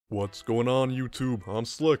What's going on, YouTube? I'm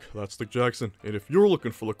Slick, that's Slick Jackson, and if you're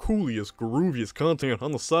looking for the coolest, grooviest content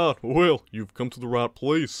on the side, well, you've come to the right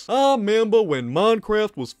place. I remember when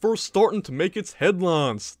Minecraft was first starting to make its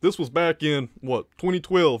headlines. This was back in,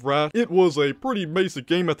 2012, right? It was a pretty basic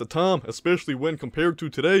game at the time, especially when compared to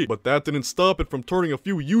today, but that didn't stop it from turning a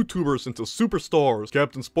few YouTubers into superstars.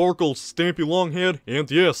 Captain Sparkles, Stampy Longhead,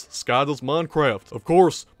 and yes, SkyDoesMinecraft. Of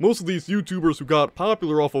course, most of these YouTubers who got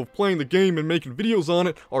popular off of playing the game and making videos on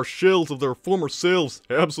it are shells of their former selves,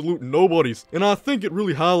 absolute nobodies. And I think it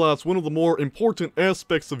really highlights one of the more important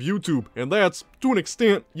aspects of YouTube, and that's, to an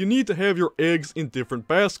extent, you need to have your eggs in different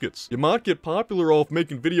baskets. You might get popular off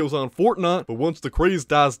making videos on Fortnite, but once the craze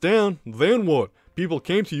dies down, then what? People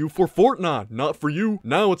came to you for Fortnite, not for you.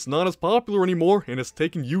 Now it's not as popular anymore, and it's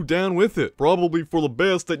taking you down with it. Probably for the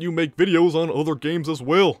best that you make videos on other games as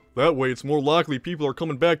well. That way it's more likely people are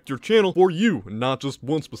coming back to your channel for you, and not just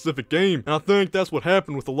one specific game. And I think that's what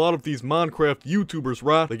happened with a lot of these Minecraft YouTubers,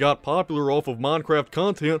 right? They got popular off of Minecraft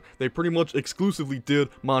content, they pretty much exclusively did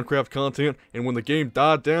Minecraft content, and when the game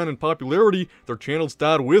died down in popularity, their channels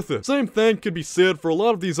died with it. Same thing could be said for a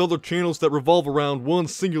lot of these other channels that revolve around one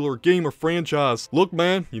singular game or franchise. Look,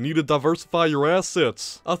 man, you need to diversify your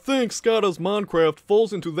assets. I think SkyDoesMinecraft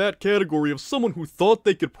falls into that category of someone who thought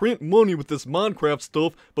they could print money with this Minecraft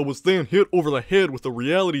stuff, but was then hit over the head with a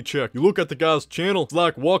reality check. You look at the guy's channel, it's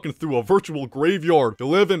like walking through a virtual graveyard.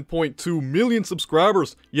 11.2 million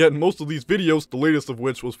subscribers, yet in most of these videos, the latest of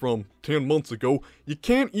which was from 10 months ago, you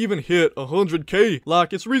can't even hit 100k.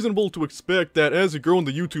 Like, it's reasonable to expect that as you grow in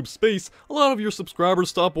the YouTube space, a lot of your subscribers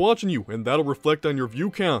stop watching you, and that'll reflect on your view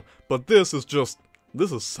count. But this is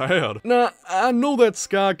sad. Now, I know that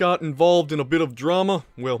Sky got involved in a bit of drama.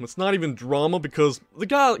 Well, it's not even drama because the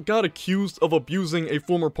guy got accused of abusing a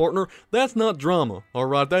former partner. That's not drama,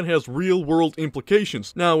 alright? That has real-world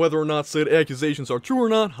implications. Now, whether or not said accusations are true or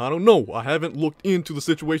not, I don't know. I haven't looked into the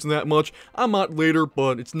situation that much. I might later,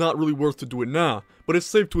 but it's not really worth to do it now. But it's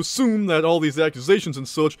safe to assume that all these accusations and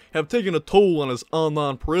such have taken a toll on his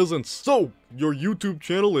online presence. So, your YouTube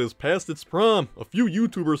channel is past its prime. A few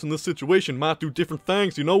YouTubers in this situation might do different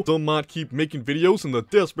things, you know. Some might keep making videos in the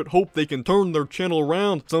desperate hope they can turn their channel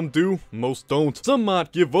around. Some do, most don't. Some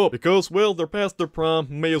might give up because, well, they're past their prime,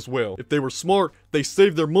 may as well. If they were smart, they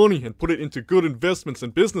save their money and put it into good investments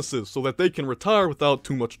and businesses so that they can retire without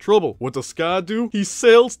too much trouble. What does Sky do? He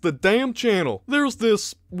sells the damn channel. There's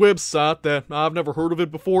this website that I've never heard of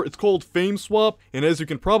it before. It's called FameSwap, and as you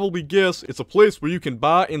can probably guess, it's a place where you can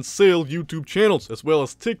buy and sell YouTube channels, as well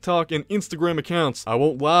as TikTok and Instagram accounts. I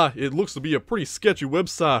won't lie, it looks to be a pretty sketchy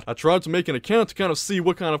website. I tried to make an account to kind of see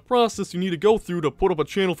what kind of process you need to go through to put up a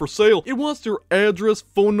channel for sale. It wants your address,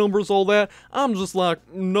 phone numbers, all that. I'm just like,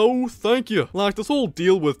 no thank you. Like, this whole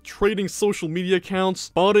deal with trading social media accounts,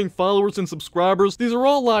 botting followers and subscribers, these are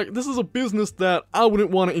all like, this is a business that I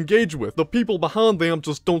wouldn't want to engage with. The people behind them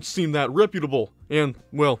just don't seem that reputable. And,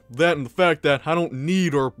 well, that and the fact that I don't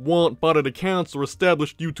need or want botted accounts or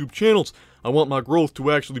established YouTube channels. I want my growth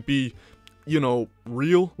to actually be, you know,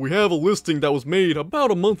 real. We have a listing that was made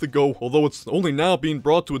about a month ago, although it's only now being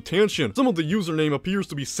brought to attention. Some of the username appears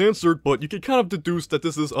to be censored, but you can kind of deduce that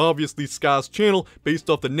this is obviously Sky's channel based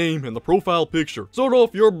off the name and the profile picture. Start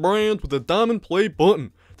off your brand with the diamond play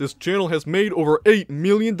button. This channel has made over $8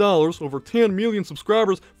 million, over 10 million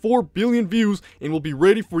subscribers, 4 billion views, and will be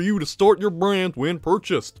ready for you to start your brand when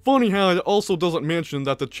purchased. Funny how it also doesn't mention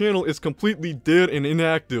that the channel is completely dead and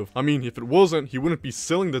inactive. I mean, if it wasn't, he wouldn't be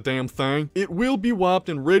selling the damn thing. It will be wiped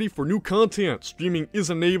and ready for new content. Streaming is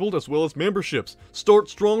enabled as well as memberships. Start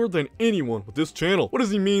stronger than anyone with this channel. What does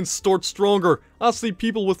he mean, start stronger? I see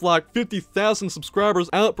people with like 50,000 subscribers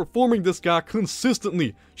outperforming this guy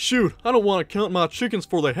consistently. Shoot, I don't want to count my chickens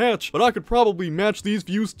for the hatch, but I could probably match these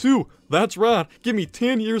views too. That's right, give me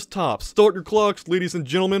 10 years tops. Start your clocks, ladies and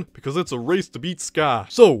gentlemen, because it's a race to beat Sky.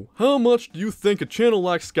 So, how much do you think a channel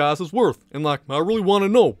like Sky's is worth? And like, I really want to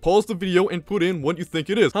know. Pause the video and put in what you think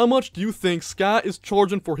it is. How much do you think Sky is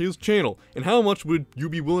charging for his channel? And how much would you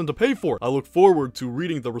be willing to pay for it? I look forward to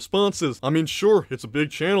reading the responses. I mean, sure, it's a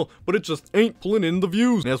big channel, but it just ain't pulling in the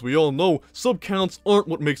views. And as we all know, sub counts aren't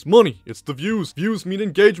what makes money. It's the views. Views mean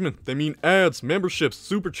engagement. They mean ads, memberships,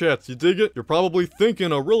 super chats. You dig it? You're probably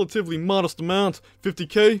thinking a relatively modest amount.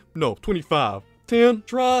 50k? No, 25. 10?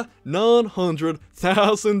 Try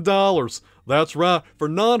 $900,000. That's right, for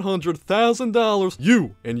 $900,000,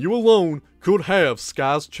 you and you alone could have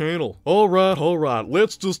Sky's channel. Alright,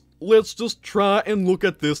 let's just let's just try and look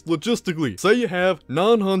at this logistically. Say you have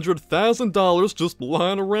 $900,000 just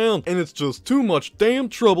lying around, and it's just too much damn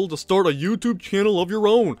trouble to start a YouTube channel of your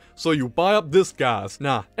own, so you buy up this guy's.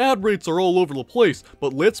 Nah, ad rates are all over the place,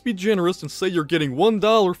 but let's be generous and say you're getting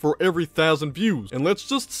 $1 for every 1,000 views. And let's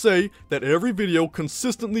just say that every video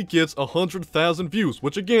consistently gets 100,000 views,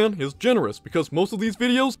 which again is generous, because most of these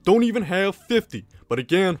videos don't even have 50. But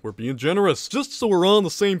again, we're being generous. Just so we're on the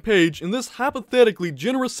same page, in this hypothetically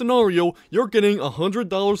generous scenario, you're getting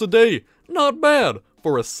 $100 a day. Not bad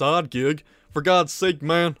for a side gig. For God's sake,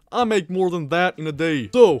 man, I make more than that in a day.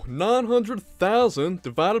 So, 900,000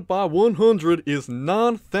 divided by 100 is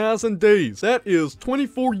 9,000 days. That is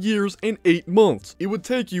 24 years and 8 months. It would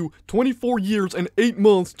take you 24 years and 8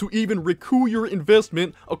 months to even recoup your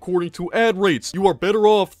investment according to ad rates. You are better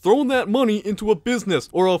off throwing that money into a business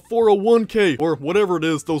or a 401k or whatever it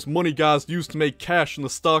is those money guys use to make cash in the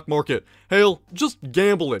stock market. Hell, just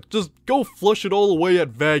gamble it. Just go flush it all away at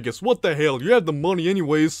Vegas. What the hell? You have the money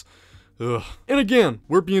anyways. Ugh. And again,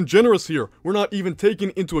 we're being generous here. We're not even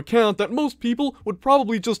taking into account that most people would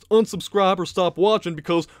probably just unsubscribe or stop watching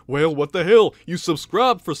because, well, what the hell? You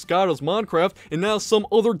subscribed for SkyDoesMinecraft and now some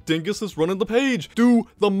other dingus is running the page. Do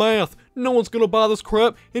the math. No one's gonna buy this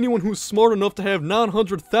crap. Anyone who's smart enough to have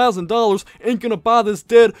 $900,000 ain't gonna buy this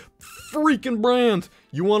dead freaking brand.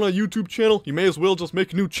 You want a YouTube channel? You may as well just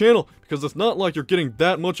make a new channel, because it's not like you're getting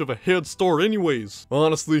that much of a head start anyways.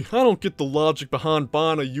 Honestly, I don't get the logic behind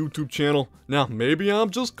buying a YouTube channel. Now, maybe I'm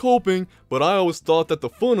just coping, but I always thought that the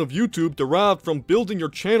fun of YouTube derived from building your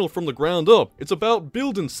channel from the ground up. It's about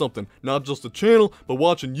building something, not just a channel, but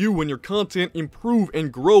watching you and your content improve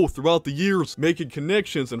and grow throughout the years, making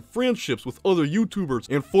connections and friendships with other YouTubers,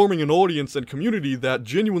 and forming an audience and community that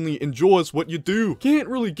genuinely enjoys what you do. Can't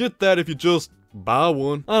really get that if you just buy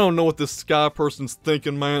one. I don't know what this Sky person's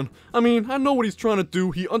thinking, man. I mean, I know what he's trying to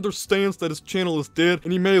do. He understands that his channel is dead,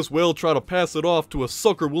 and he may as well try to pass it off to a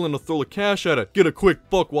sucker willing to throw the cash at it. Get a quick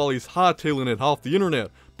buck while he's hightailing it off the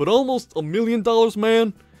internet. But almost $1 million,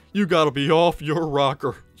 man? You gotta be off your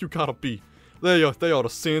rocker. You gotta be. They ought to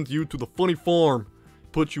send you to the funny farm.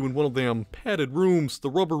 Put you in one of them padded rooms, the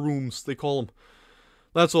rubber rooms, they call them.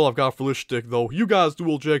 That's all I've got for this shtick, though. You guys do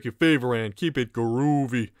old Jack a favor and keep it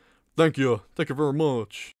groovy. Thank you very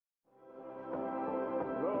much.